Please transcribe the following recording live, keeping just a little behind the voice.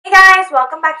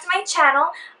welcome back to my channel.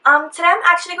 Today I'm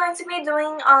actually going to be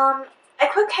doing a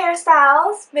quick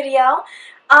hairstyles video.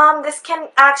 This can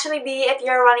actually be if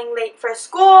you're running late for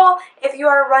school, if you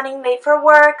are running late for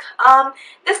work.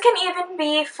 This can even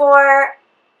be for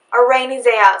a rainy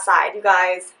day outside, you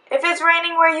guys. If it's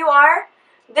raining where you are,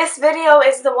 this video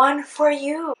is the one for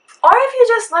you. Or if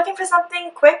you're just looking for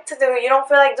something quick to do, you don't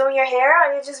feel like doing your hair,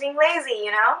 or you're just being lazy,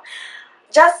 you know?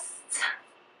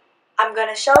 I'm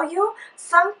gonna show you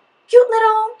some cute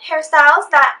little hairstyles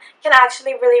that can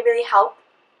actually really help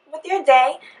with your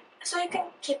day so you can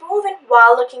keep moving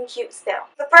while looking cute still.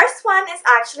 The first one is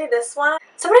actually this one.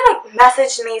 Somebody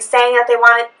messaged me saying that they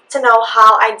wanted to know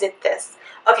how I did this.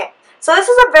 Okay, so this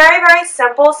is a very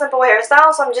simple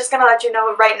hairstyle, so I'm just gonna let you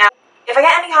know right now. If I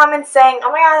get any comments saying,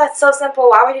 oh my god, that's so simple,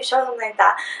 why would you show something like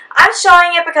that? I'm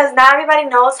showing it because not everybody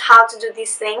knows how to do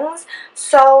these things,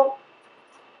 so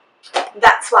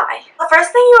that's why. The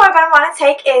first thing you are going to want to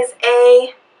take is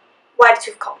a wide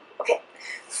tooth comb. Okay,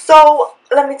 so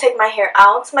let me take my hair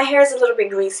out. My hair is a little bit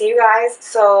greasy, you guys,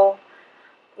 so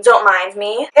don't mind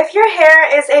me. If your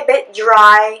hair is a bit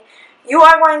dry, you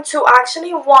are going to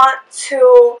actually want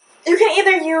to, you can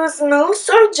either use mousse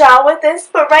or gel with this,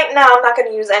 but right now I'm not going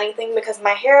to use anything because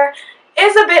my hair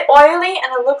is a bit oily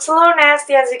and it looks a little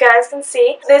nasty, as you guys can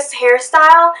see. This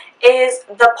hairstyle is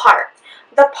the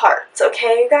parts,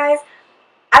 okay, you guys?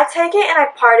 I take it and I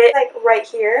part it right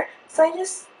here. So I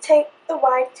just take the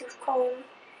wide tooth comb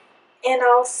and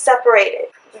I'll separate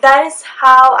it. That is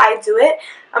how I do it.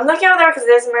 I'm looking over there because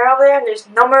there's a mirror over there and there's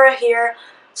no mirror here.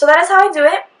 So that is how I do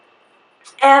it.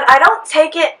 And I don't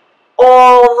take it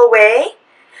all the way,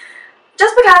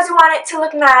 just because you want it to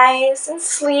look nice and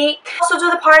sleek. Also do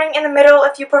the parting in the middle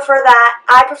if you prefer that.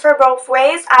 I prefer both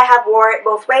ways. I have wore it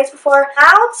both ways before.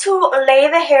 Now to lay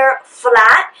the hair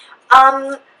flat.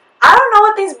 I don't know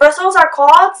what these bristles are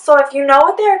called, so if you know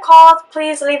what they are called,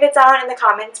 please leave it down in the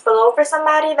comments below for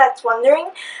somebody that's wondering.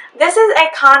 This is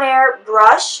a Conair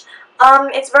brush.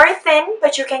 It's very thin,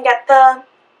 but you can get the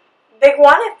big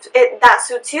one if that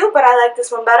suits you, but I like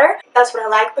this one better. That's what I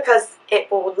like because it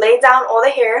will lay down all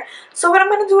the hair. So what I'm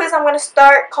going to do is I'm going to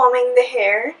start combing the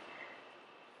hair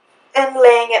and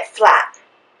laying it flat.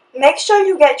 Make sure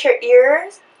you get your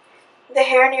ears, the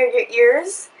hair near your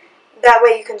ears. That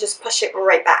way you can just push it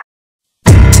right back.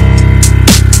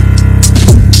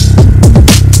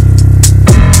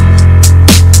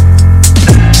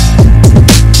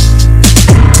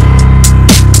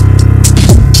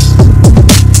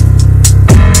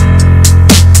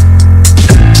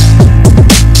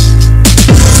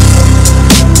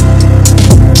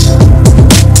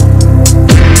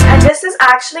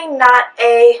 Actually not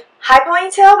a high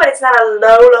ponytail, but it's not a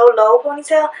low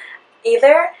ponytail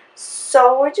either.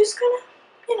 So we're just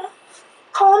gonna,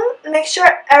 comb, make sure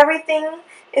everything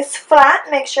is flat,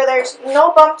 make sure there's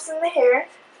no bumps in the hair.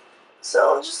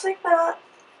 So just like that,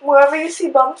 wherever you see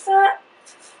bumps at,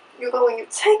 you go and you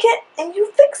take it and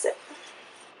you fix it.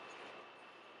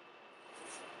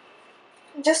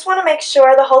 Just want to make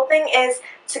sure the whole thing is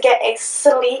to get a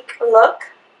sleek look.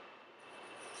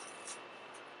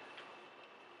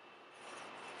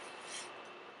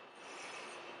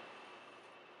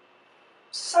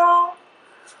 So,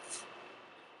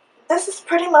 this is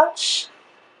pretty much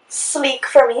sleek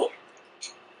for me.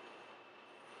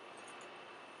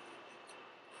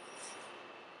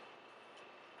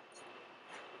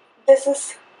 This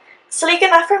is sleek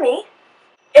enough for me.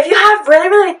 If you have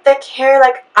really thick hair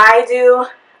like I do,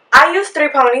 I use 3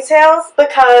 ponytails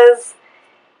because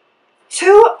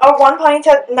 2 or 1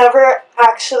 ponytail never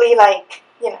actually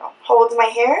holds my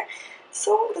hair.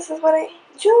 So this is what I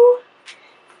do.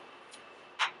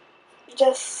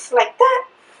 Just like that.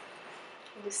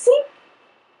 You see?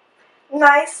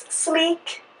 Nice,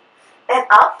 sleek, and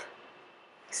up.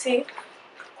 See?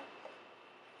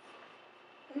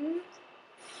 And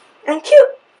cute.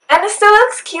 And it still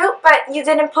looks cute, but you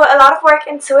didn't put a lot of work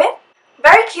into it.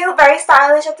 Very cute, very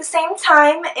stylish at the same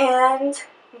time, and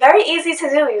very easy to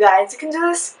do, you guys. You can do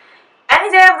this any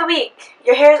day of the week.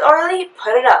 Your hair is oily,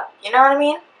 put it up. You know what I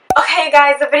mean? Okay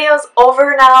guys, the video is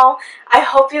over now. I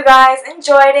hope you guys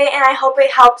enjoyed it and I hope it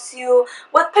helps you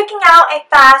with picking out a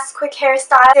fast, quick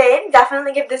hairstyle.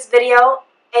 Definitely give this video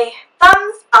a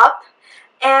thumbs up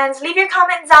and leave your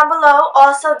comments down below.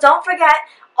 Also, don't forget,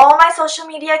 all my social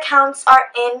media accounts are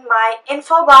in my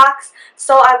info box,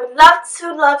 so I would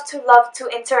love to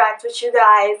interact with you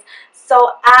guys.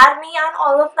 So add me on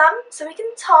all of them so we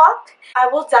can talk. I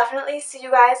will definitely see you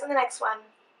guys in the next one.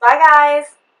 Bye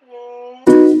guys!